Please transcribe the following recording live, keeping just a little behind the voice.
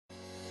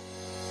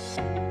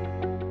Hi,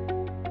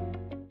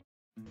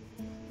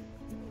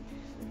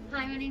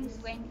 my name is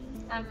Wendy.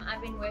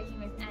 I've been working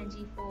with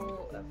Angie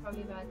for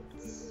probably about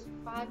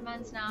 5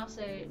 months now,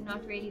 so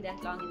not really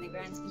that long in the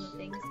grand scheme of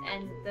things.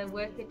 And the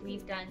work that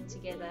we've done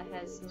together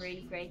has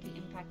really greatly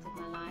impacted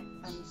my life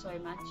so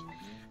much.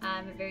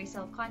 I'm a very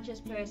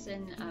self-conscious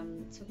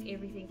person, took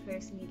everything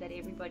personally that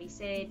everybody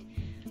said,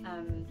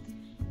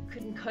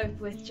 couldn't cope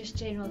with just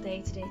general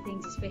day-to-day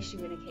things,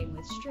 especially when it came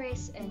with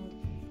stress,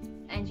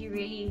 and you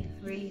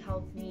really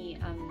helped me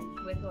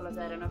with all of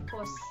that. And of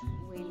course,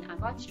 when I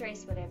got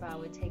stressed, whatever, I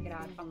would take it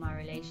out on my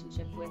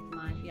relationship with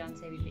my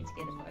fiance. We've been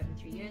together for over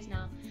 3 years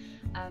now,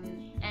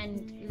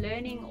 and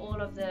learning all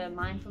of the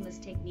mindfulness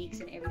techniques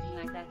and everything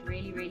like that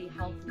really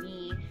helped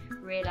me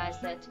realize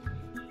that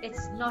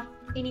it's not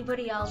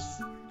anybody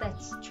else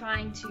that's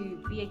trying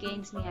to be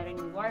against me. I don't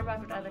even worry about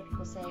what other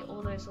people say,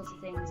 all those sorts of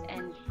things.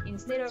 And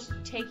instead of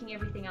taking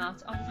everything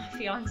out on my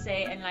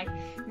fiance and like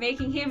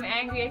making him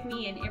angry at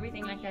me and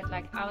everything like that,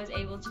 like I was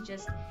able to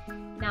just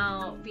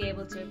now be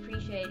able to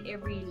appreciate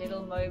every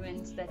little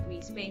moment that we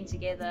spend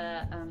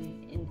together,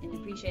 and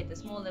appreciate the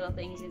small little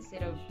things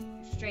instead of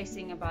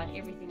stressing about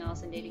everything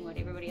else and letting what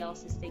everybody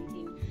else is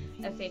thinking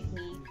affect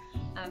me.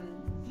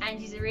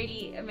 Angie's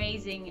really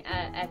amazing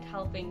at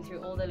helping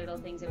through all the little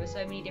things. There were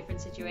so many different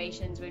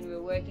situations when we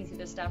were working through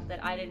the stuff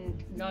that I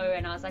didn't know,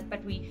 and I was like,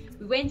 but we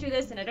went through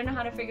this and I don't know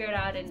how to figure it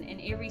out,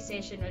 and every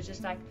session was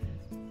just like,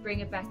 bring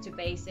it back to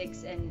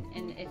basics, and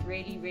it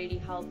really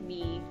helped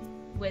me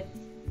with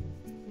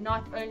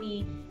not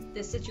only the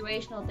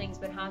situational things,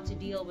 but how to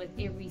deal with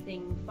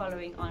everything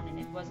following on. And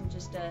it wasn't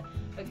just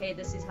okay,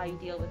 this is how you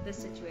deal with this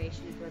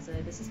situation. It was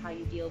this is how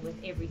you deal with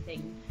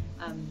everything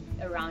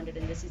around it,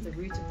 and this is the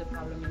root of the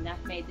problem. And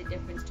that made the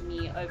difference to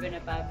me over and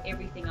above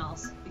everything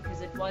else, because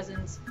it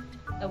wasn't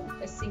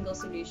a single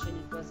solution,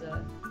 it was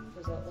a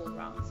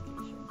all-round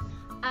solution.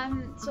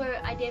 So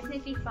I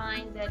definitely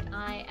find that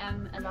I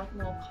am a lot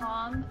more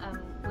calm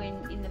when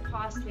in the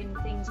past, when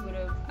things would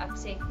have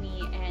upset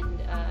me, and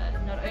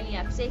not only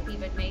upset me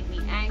but made me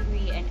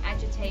angry and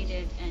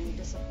agitated and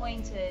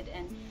disappointed,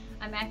 and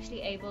I'm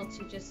actually able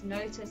to just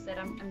notice that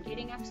I'm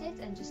getting upset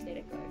and just let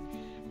it go.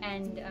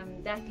 And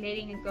that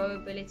letting it go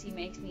ability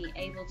makes me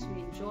able to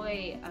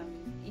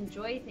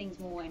enjoy things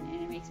more, and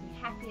it makes me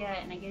happier,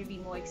 and I get to be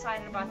more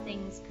excited about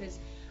things because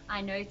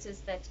I notice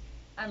that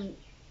I'm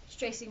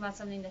stressing about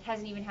something that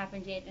hasn't even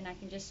happened yet, and I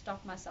can just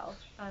stop myself.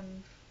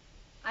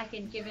 I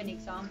can give an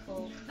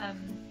example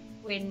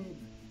when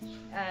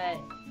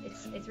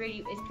it's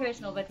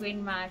personal, but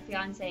when my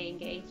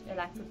fiance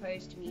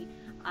proposed to me,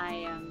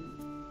 I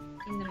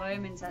in the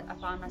moments I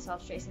found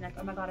myself stressing, like,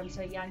 oh my god, I'm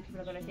so young,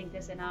 people are going to think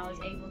this, and I was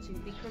able to,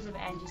 because of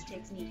Angie's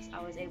techniques,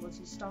 I was able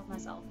to stop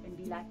myself and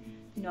be like,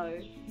 no,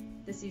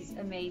 this is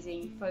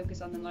amazing, focus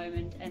on the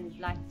moment. And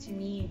like, to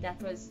me,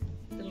 that was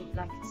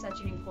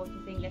such an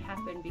important thing that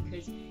happened,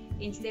 because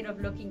instead of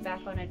looking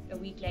back on it a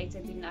week later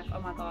being like, oh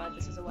my god,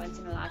 this is a once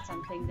in a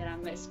lifetime thing that I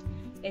missed,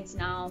 it's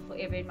now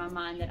forever in my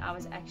mind that I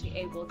was actually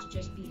able to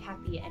just be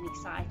happy and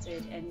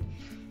excited and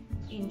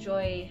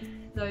enjoy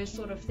those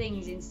sort of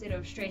things instead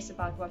of stress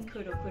about what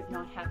could or could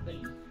not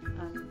happen.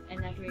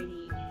 And that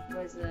really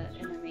was an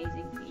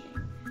amazing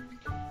feeling.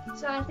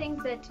 So I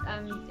think that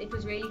it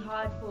was really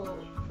hard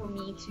for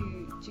me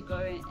to go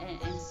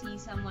and see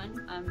someone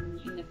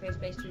in the first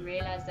place, to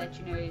realize that,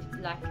 you know,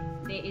 like,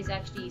 there is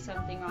actually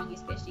something wrong,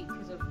 especially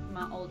because of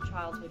my old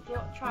childhood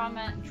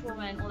trauma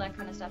and all that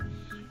kind of stuff.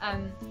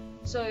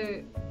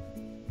 So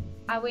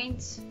I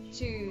went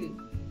to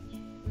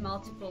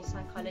multiple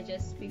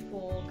psychologists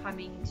before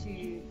coming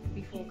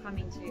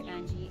to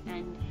Angie,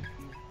 and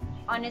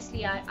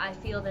honestly, I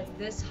feel that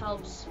this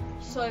helps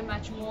so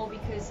much more,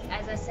 because,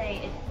 as I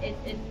say,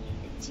 it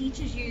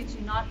teaches you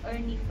to not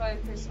only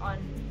focus on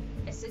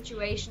a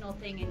situational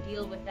thing and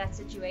deal with that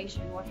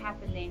situation and what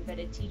happened then, but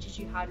it teaches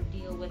you how to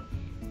deal with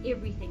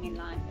everything in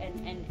life,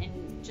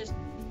 and just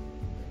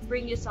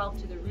bring yourself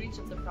to the roots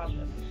of the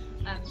problem.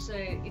 So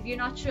if you're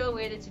not sure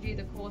whether to do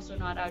the course or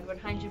not, I would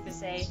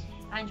 100%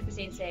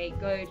 say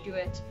go do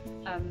it,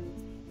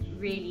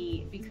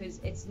 really, because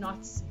it's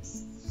not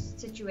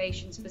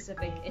situation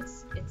specific,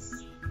 it's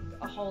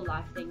a whole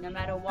life thing. No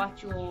matter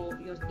what your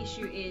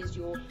issue is,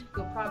 your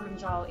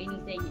problems are, or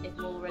anything, it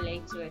will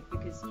relate to it,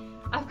 because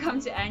I've come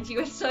to Angie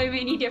with so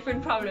many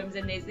different problems,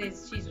 and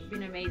she's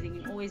been amazing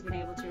and always been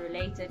able to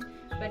relate it,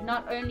 but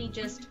not only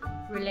just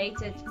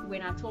relate it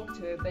when I talk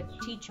to her, but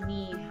teach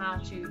me how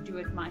to do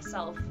it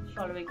myself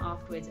following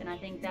afterwards. And I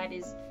think that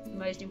is the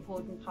most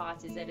important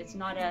part, is that it's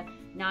not a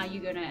now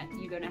you're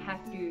gonna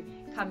have to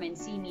come and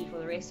see me for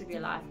the rest of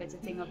your life. It's a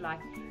thing of like,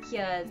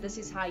 here, this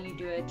is how you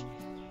do it,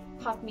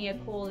 pop me a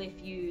call if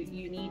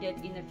you need it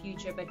in the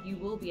future, but you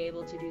will be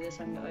able to do this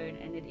on your own,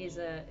 and it's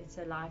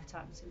a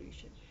lifetime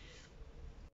solution.